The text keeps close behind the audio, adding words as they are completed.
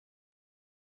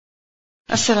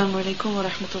Assalamu alaikum wa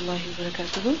rahmatullahi wa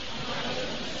barakatuh.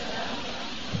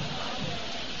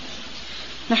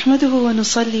 نحمده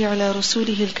ونصلي على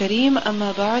رسوله الكريم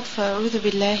أما بعد فأعوذ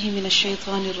بالله من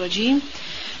الشيطان الرجيم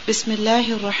بسم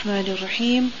الله الرحمن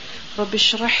الرحيم رب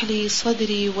اشرح لي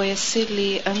صدري ويسر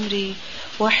لي أمري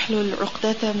واحلل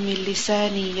عقدة من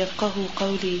لساني يفقه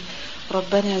قولي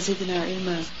ربنا زدنا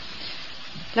علما.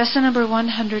 Lesson number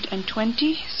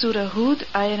 120, Surah Hud,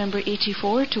 ayah number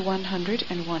 84 to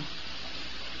 101.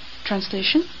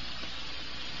 Translation: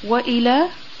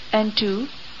 وَإِلَى and to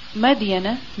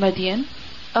Madiana, Madian,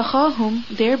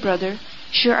 أخاهم their brother,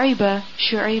 Shu'ayba,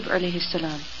 Shu'ayb alayhi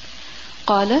salam.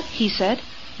 قال, he said,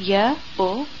 Ya,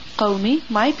 O qawmi,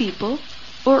 my people,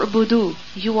 u'budu,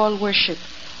 you all worship,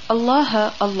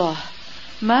 Allah, Allah,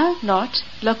 ma, not,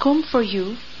 lakum, for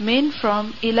you, min,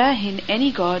 from, ilahin,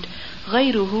 any god,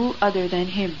 غayruhu, other than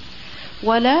him.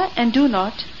 Wala, and do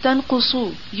not,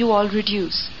 tanqusu, you all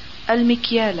reduce,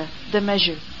 al-mikyala, the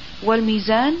measure,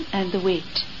 wal-mizan, and the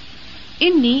weight.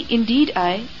 Inni, indeed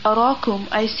I, arakum,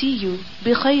 I see you,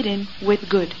 bikhairin, with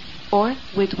good, or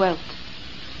with wealth.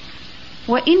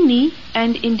 Wa inni,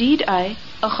 and indeed I,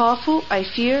 akhafu, I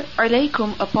fear,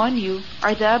 alaykum, upon you,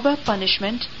 adaba,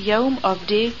 punishment, yawm, of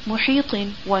day,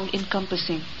 muhitin, one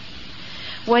encompassing.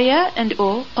 Wa ya, and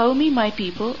O, qawmi, my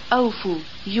people, awfu,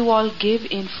 you all give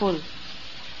in full.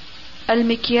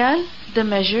 Al-mikyal, the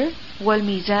measure,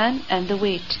 wal-mizan, and the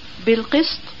weight,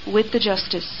 bil-qist, with the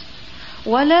justice.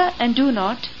 Wala, and do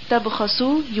not,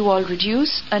 tabkhasu, you all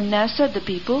reduce, an-nasa, the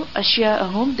people,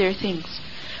 ashya'ahum, their things.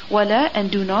 Wala,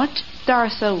 and do not,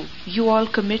 ta'thaw, you all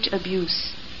commit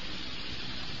abuse,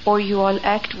 or you all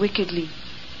act wickedly.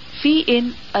 Fi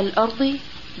in al-ardi,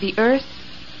 the earth,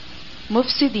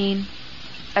 mufsideen,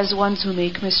 as ones who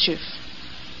make mischief.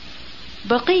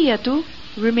 Baqiyatu,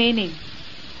 remaining,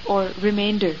 or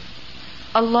remainder.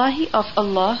 Allahi, of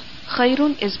Allah,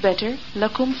 khayrun, is better,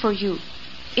 lakum, for you.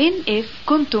 In, if,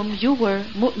 kuntum, you were,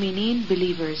 mu'mineen,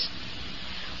 believers.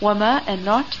 Wama, and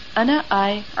not, ana,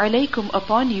 I, alaykum,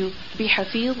 upon you,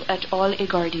 bihafiz, at all a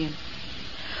guardian.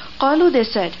 Qalu, they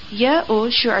said, Ya, O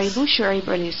Shu'aybu, Shu'ayb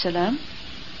alayhi salam,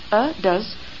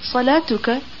 does,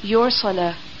 salatuka, your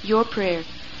salah, your prayer,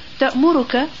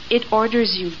 ta'muruka, it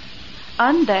orders you,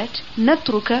 and that,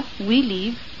 natruka, we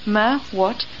leave, ma,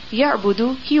 what,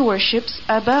 ya'budu, he worships,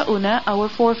 aba'una, our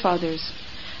forefathers.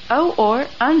 Aw, or,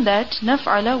 and that,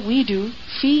 naf'ala, we do,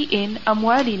 fi, in,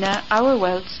 amwalina, our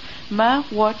wealths, ma,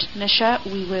 what, nasha,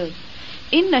 we will.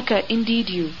 Innaka, indeed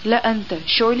you, la anta,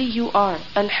 surely you are,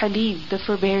 al-halim, the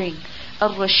forbearing,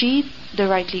 al-rashid, the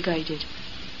rightly guided.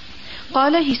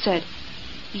 Qala, he said,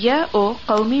 Ya, O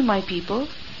qawmi, my people,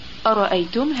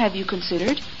 ara'aytum, have you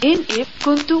considered, in, if,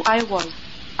 kuntu, I was,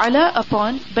 ala,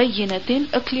 upon,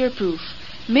 bayyinatin, a clear proof,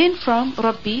 min, from,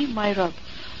 Rabbi, my Rabb,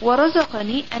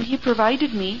 warazaqani, and he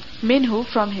provided me, minhu,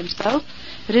 from himself,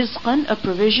 rizqan, a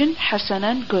provision,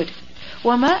 hasanan, good,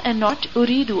 wama, and not,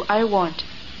 uridu, I want,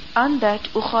 and that,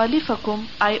 ukhalifakum,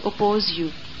 I oppose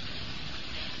you,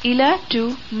 ila,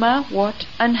 to, ma, what,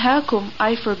 anhaakum,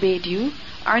 I forbade you,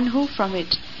 anhu, from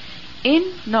it,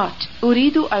 in, not,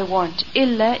 uridu, I want,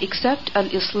 illa, except,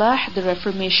 al-islah, the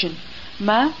reformation,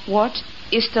 ma, what,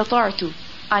 istata'tu,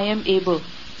 I am able,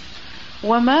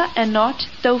 wama, and not,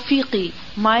 tawfiqi,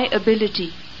 my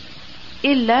ability,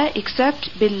 illa, except,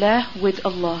 billah, with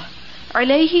Allah.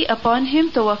 Alayhi, upon him,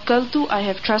 tawakkaltu, I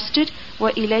have trusted, wa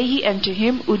ilayhi, and to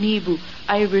him, unibu,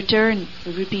 I return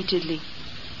repeatedly.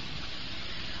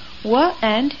 Wa,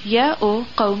 and, ya, O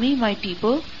qawmi, my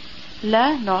people,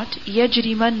 la, not,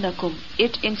 yajrimannakum,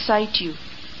 it incite you,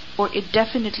 or it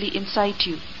definitely incite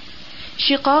you.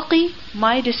 Shiqaqi,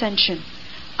 my dissension,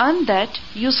 and that,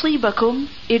 yusibakum,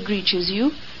 it reaches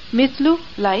you, mithlu,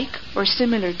 like, or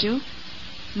similar to,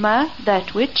 ma,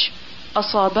 that which,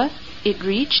 asaba, it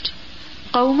reached,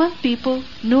 qawma, people,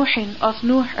 Nuhin, of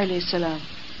Nuh alayhi salam,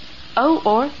 aw,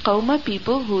 or, qawma,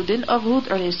 people, Hudin, of Hud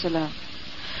alayhi salam,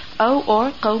 aw,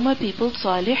 or, qawma, people,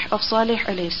 Salih, of Salih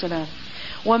alayhi salam,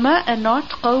 wama, and not,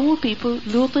 qawmu, people,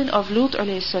 Lutin, of Lut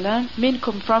alayhi salam,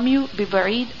 minkum, from you,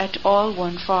 bibarid, at all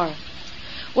one far.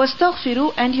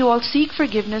 Wastaghfiru, and you all seek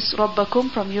forgiveness,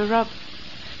 Rabbakum, from your Rabb.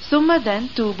 Thumma, then,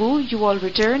 tubu, you all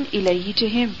return, ilayhi, to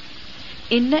him.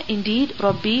 Inna, indeed,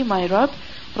 Rabbi, my Rabb,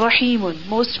 Rahimun,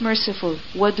 most merciful,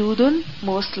 Wadudun,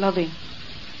 most loving.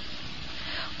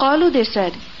 Qalu, they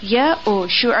said, Ya, O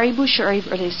Shu'aybu, Shu'ayb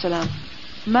alayhi salam,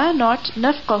 ma, not,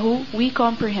 nafqahu, we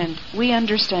comprehend, we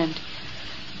understand,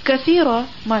 kathira,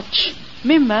 much,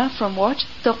 mimma, from what,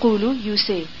 taqulu, you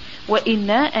say, wa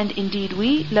inna, and indeed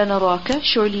we, lanaraka,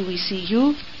 surely we see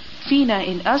you, fina,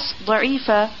 in us,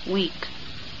 da'ifa, weak.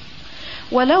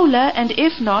 Walawla, and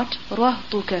if not,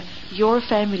 rahtuka, your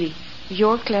family,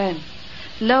 your clan.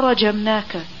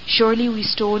 لَرَجَمْنَاكَ surely we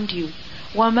stoned you.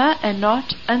 وَمَا and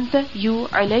not أَنْتَ you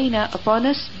عَلَيْنَا upon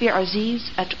us بِعَزِيز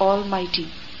at all mighty,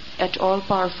 at all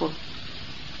powerful.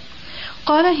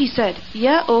 قَالَ he said,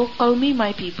 Ya O qawmi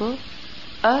my people,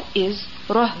 is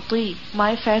rahti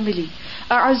my family,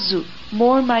 أَعَزُّ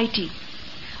more mighty,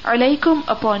 عَلَيْكُمْ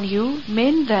upon you,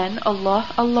 min than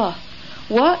Allah Allah.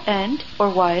 Wa and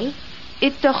or while,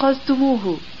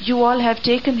 اتَّخَذْتُمُوهُ you all have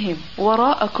taken him,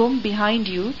 وَرَاءَكُمْ behind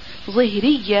you,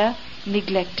 ظِهْرِيَّ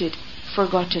neglected,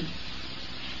 forgotten.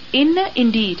 Inna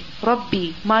indeed,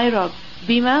 Rabbi my Rabb,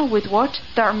 bima with what,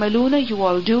 ta'maluna you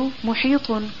all do,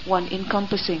 muhitun one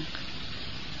encompassing.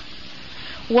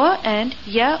 Wa and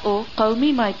ya O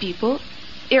qawmi my people,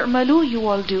 i'malu you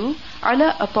all do,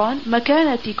 ala upon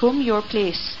makanatikum your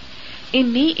place.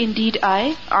 Inni indeed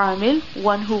I, amil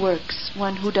one who works,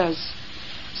 one who does.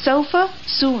 Sawfa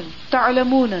soon,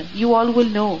 ta'lamuna you all will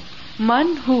know.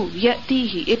 Man who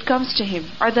ya'tihi it comes to him,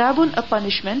 adabun a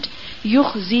punishment,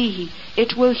 yukhzihi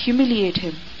it will humiliate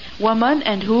him. Waman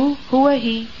and who, huwa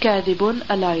he, kadibun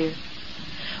a liar.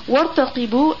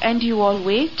 Wartaqibu and you all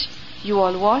wait, you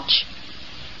all watch.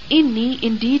 Inni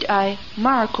indeed I,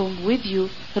 ma'akum with you,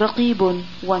 raqibun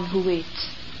one who waits.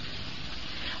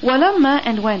 Walamma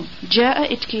and when,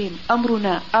 ja'a it came,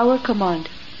 amruna our command.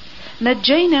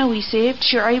 Najjayna we saved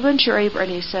Shu'ayb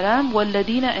alayhi salam,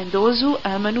 walladina and those who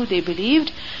amanu they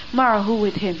believed, ma'ahu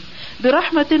with him.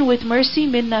 Birahmatin with mercy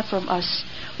minna from us.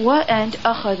 Wa and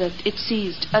akhadat it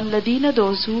seized, alladina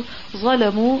those who,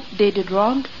 zalamu they did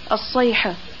wrong,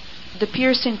 as-sayha the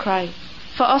piercing cry.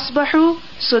 Fa-asbahu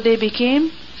so they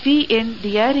became, fi in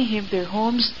diyarihim their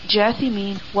homes,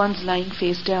 jathimin one's lying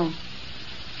face down.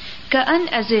 Ka'an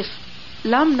as if,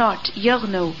 lam not,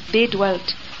 yaghnaw they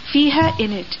dwelt, fiha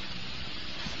in it.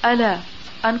 Ala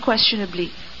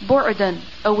unquestionably, bu'dan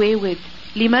away with,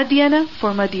 limadyana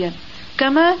for Madian,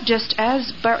 kama just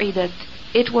as ba'idat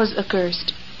it was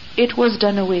accursed, it was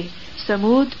done away,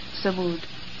 Samud Samud.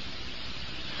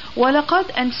 Walaqad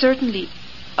and certainly,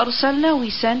 arsalna we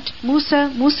sent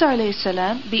Musa alayhi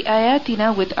salam bi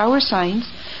ayatina with our signs,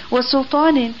 wa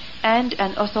sultanin and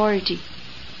an authority,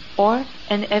 or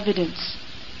an evidence,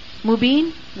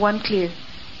 mubin one clear,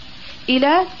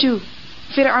 ila to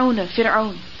Fir'aun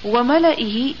wa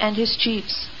mala'ihi and his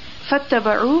chiefs,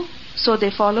 fattaba'u so they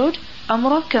followed,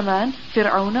 amra command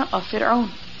Fir'auna of Fir'aun.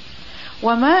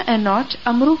 Wama and not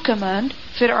amru command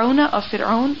Fir'auna of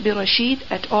Fir'aun bi Rashid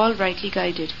at all rightly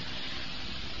guided.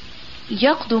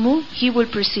 Yaqdumu he will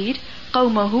proceed,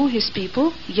 qawmahu his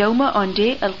people, yawma on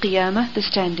day al-qiyamah the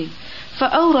standing.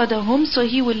 Fa'awradahum so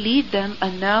he will lead them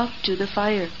an-nar to the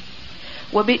fire.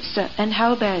 Wabitsa and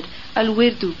how bad,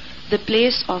 al-wirdu the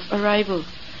place of arrival,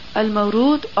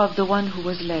 al-mawrud of the one who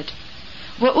was led.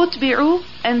 Wa-utbi'u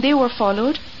and they were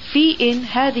followed, fi in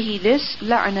hadihi this,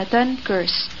 la'natan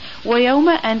curse.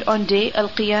 Wa-yawma and on day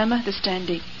al-qiyamah the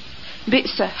standing.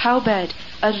 Bi'sa how bad,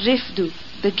 al-rifdu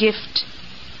the gift,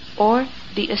 or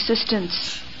the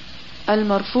assistance,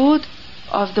 al-marfud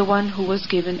of the one who was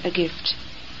given a gift.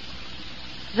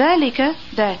 Dhalika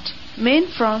that, min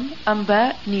from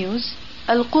amba news,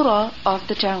 al-qura of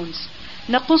the towns.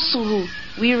 Naqussuhu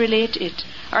we relate it,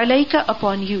 alayka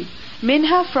upon you,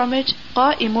 minha from it,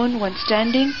 qa'imun one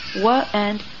standing, wa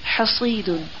and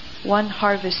hasidun one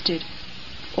harvested,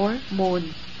 or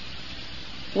mown.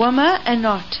 Wama and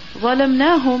not,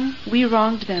 zalamnahum we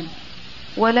wronged them,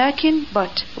 walakin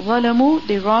but, zalamu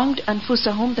they wronged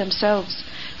anfusahum themselves,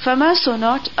 fama so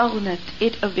not aghnat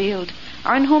it availed,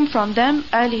 anhum from them,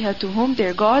 alihatuhum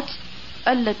their gods,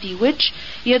 allati which,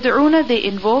 yad'una they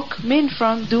invoke, min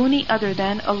from duni other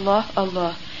than Allah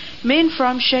Allah, min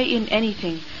from shay'in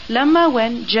anything, lamma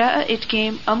when, ja'a it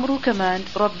came, amru command,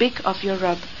 rabbik of your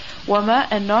Rabb, wama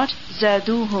and not,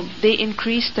 zaduhum they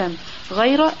increased them,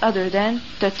 ghayra other than,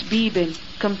 tatbibin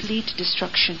complete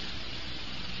destruction.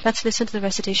 Let's listen to the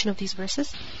recitation of these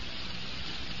verses.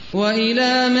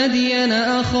 وَإِلَى مَدْيَنَ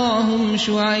أَخَاهُمْ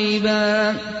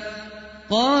شُعَيْبًا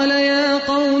قال يا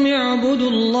قوم اعبدوا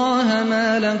الله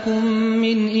ما لكم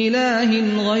من إله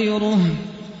غيره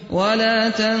ولا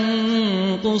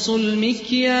تنقصوا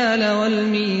المكيال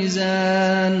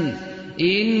والميزان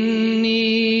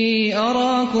إني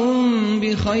أراكم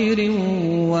بخير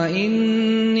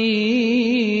وإني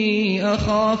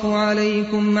أخاف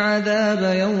عليكم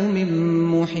عذاب يوم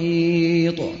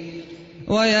محيط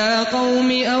ويا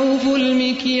قوم أوفوا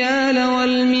المكيال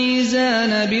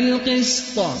والميزان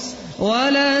بالقسط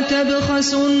ولا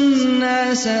تبخسوا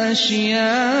الناس أشياءهم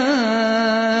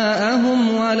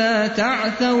ولا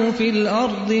تعثوا في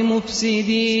الأرض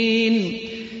مفسدين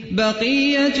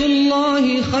بقية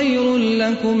الله خير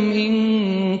لكم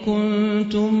إن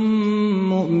كنتم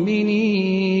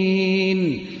مؤمنين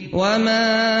وما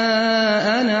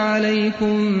أنا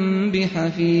عليكم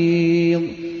بحفيظ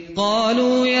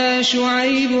قالوا يا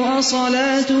شعيب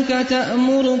أصلاتك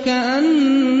تأمرك أن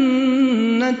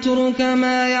نترك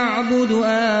ما يعبد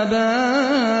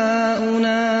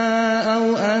آباؤنا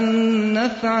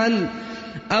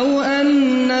أو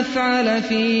أن نفعل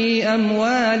في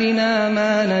أموالنا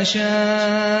ما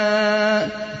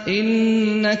نشاء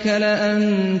إنك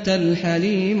لأنت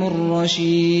الحليم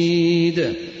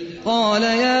الرشيد قال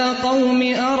يا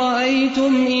قوم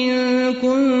أرأيتم إن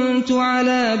كنت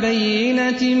على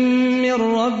بينة من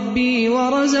ربي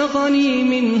ورزقني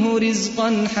منه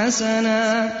رزقا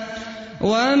حسنا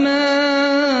وما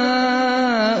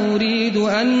أريد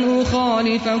أن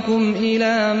أخالفكم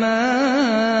إلى ما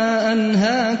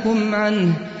أنهاكم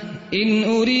عنه إن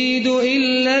أريد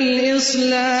إلا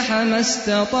الإصلاح ما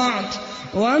استطعت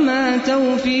وما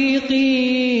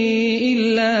توفيقي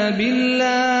إلا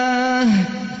بالله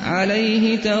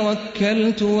عليه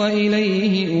توكلت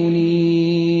وإليه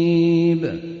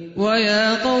أنيب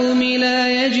ويا قوم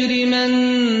لا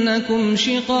يجرمنكم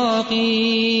شقاقي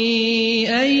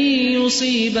أن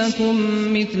يصيبكم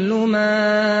مثل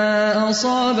ما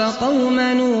أصاب قوم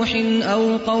نوح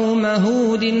أو قوم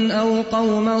هود أو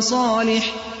قوم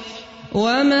صالح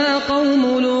وما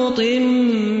قوم لوط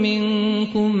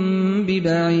منكم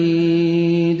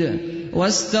ببعيد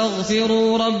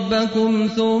واستغفروا ربكم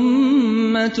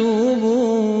ثم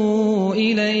توبوا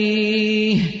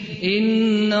إليه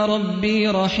إن ربي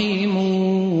رحيم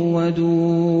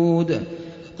ودود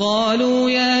قالوا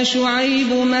يا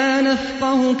شعيب ما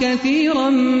نفقه كثيرا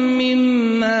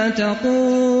مما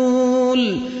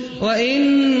تقول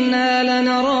وإنا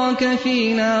لنراك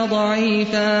فينا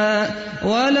ضعيفا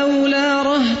ولولا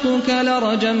رهطك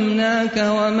لرجمناك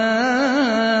وما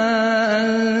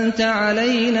أنت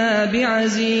علينا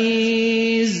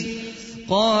بعزيز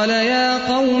قال يا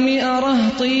قوم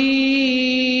أرهطي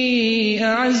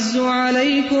أعز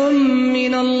عليكم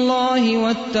من الله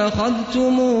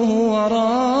واتخذتموه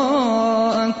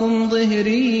وراءكم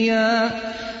ظهريا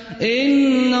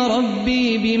إن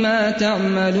ربي بما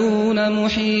تعملون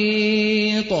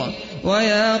محيط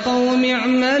ويا قوم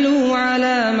اعملوا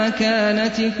على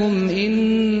مكانتكم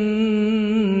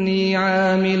إني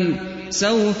عامل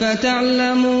سوف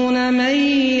تعلمون من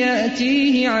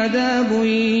يأتيه عذاب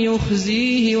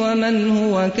يخزيه ومن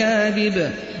هو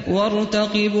كاذب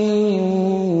وارتقبوا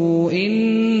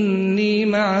إني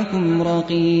معكم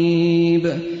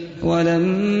رقيب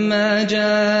ولما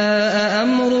جاء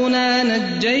أمرنا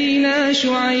نجينا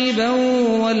شعيبا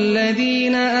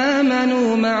والذين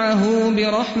آمنوا معه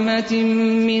برحمة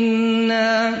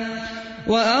منا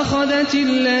وأخذت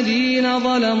الذين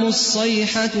ظلموا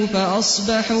الصيحة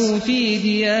فأصبحوا في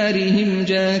ديارهم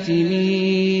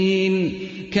جاثمين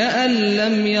كأن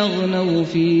لم يغنوا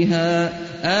فيها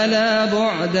ألا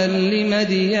بعدا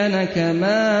لمدين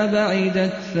كما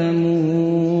بعدت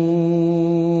ثمود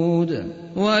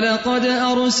ولقد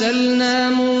أرسلنا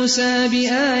موسى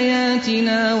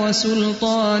بآياتنا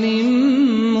وسلطان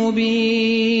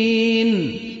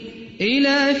مبين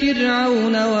إلى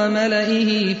فرعون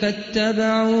وملئه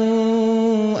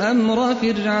فاتبعوا أمر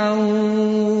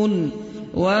فرعون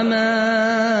وما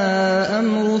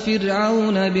أمر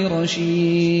فرعون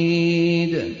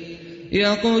برشيد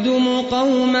يقدم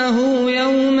قومه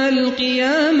يوم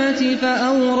القيامة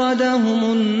فأوردهم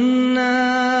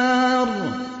النار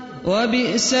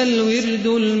وبئس الورد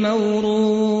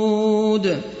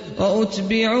المورود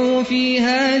وأتبعوا في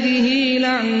هذه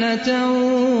لعنة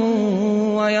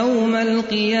ويوم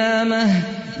القيامة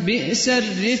بئس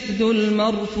الرفد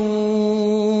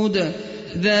المرفود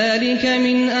ذلك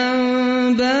من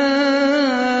أنباء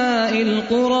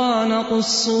القرى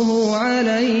نقصه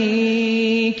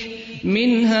عليك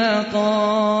منها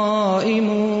قائم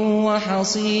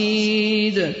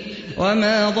وحصيد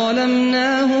وما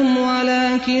ظلمناهم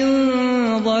ولكن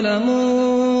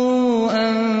ظلموا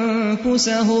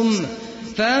أنفسهم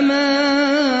فما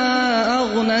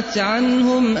أغنت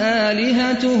عنهم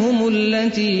آلهتهم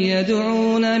التي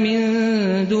يدعون من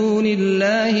دون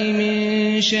الله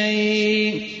من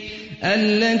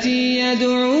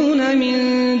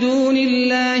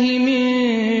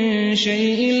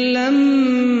شيء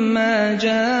لما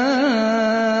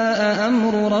جاء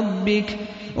أمر ربك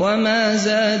وما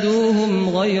زادوهم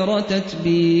غير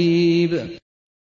تتبيب